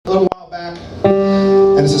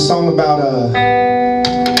And it's a song about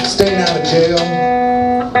staying out of jail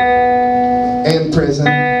and prison.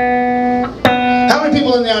 How many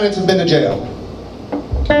people in the audience have been to jail?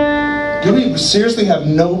 Do we seriously have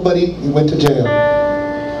nobody who went to jail?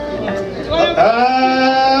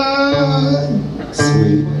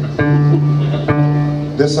 Sweet.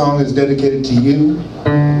 This song is dedicated to you,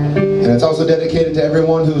 and it's also dedicated to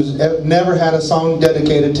everyone who's never had a song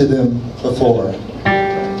dedicated to them before.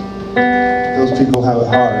 Those people have it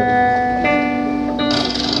hard.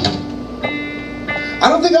 I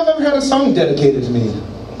don't think I've ever had a song dedicated to me.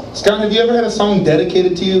 Scott, have you ever had a song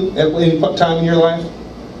dedicated to you at any time in your life?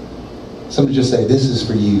 Somebody just say, "This is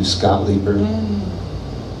for you, Scott Leeper."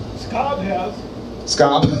 Scob has.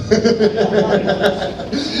 Scob?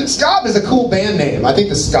 Scob is a cool band name. I think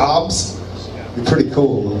the Scobs would be pretty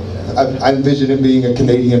cool. I envision it being a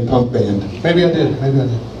Canadian punk band. Maybe I did. Maybe I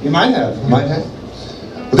did. You might have. You might have.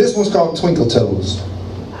 But this one's called Twinkle Toes.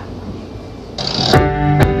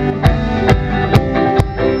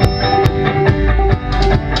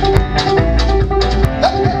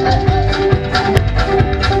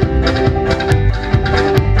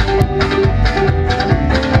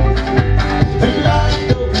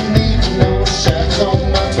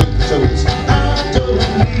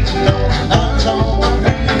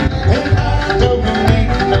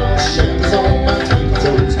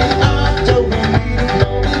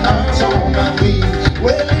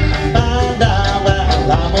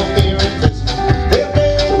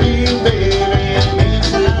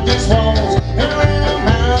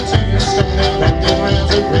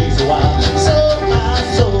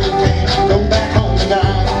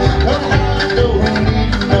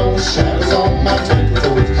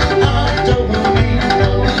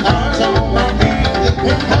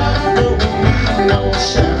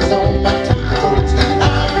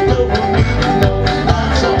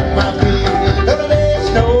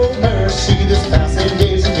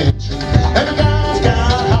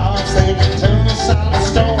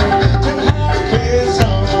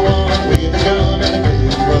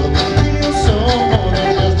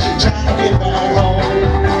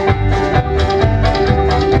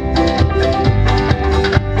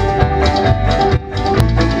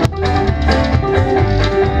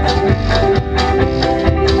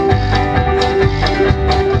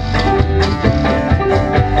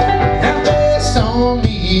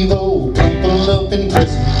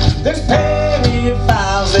 There's plenty of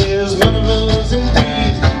files, there's murderers and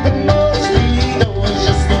thieves, but mostly those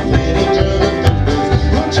just the petty drug offenders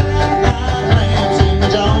who try to find lambs in the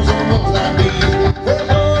jaws of wolves like these. The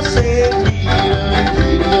horse said Peter and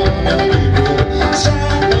Gideon and Gabriel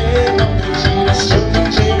shot their monkey cheetah, struck in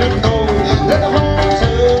Jericho. Let the horns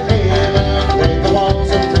of heaven break the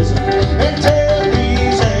walls of prison and tell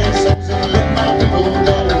these assholes and let my people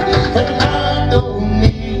go. But I don't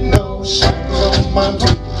need no shackles on my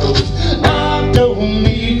feet. I don't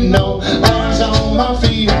need no eyes on my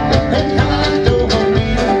feet, and I don't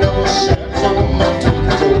need no shackles on my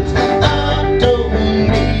toes. I don't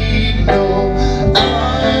need no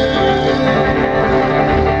eyes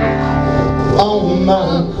on my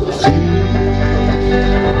feet.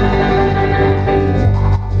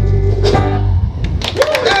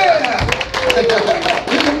 Yeah!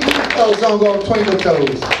 That was a song called Twinkle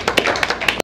Toes.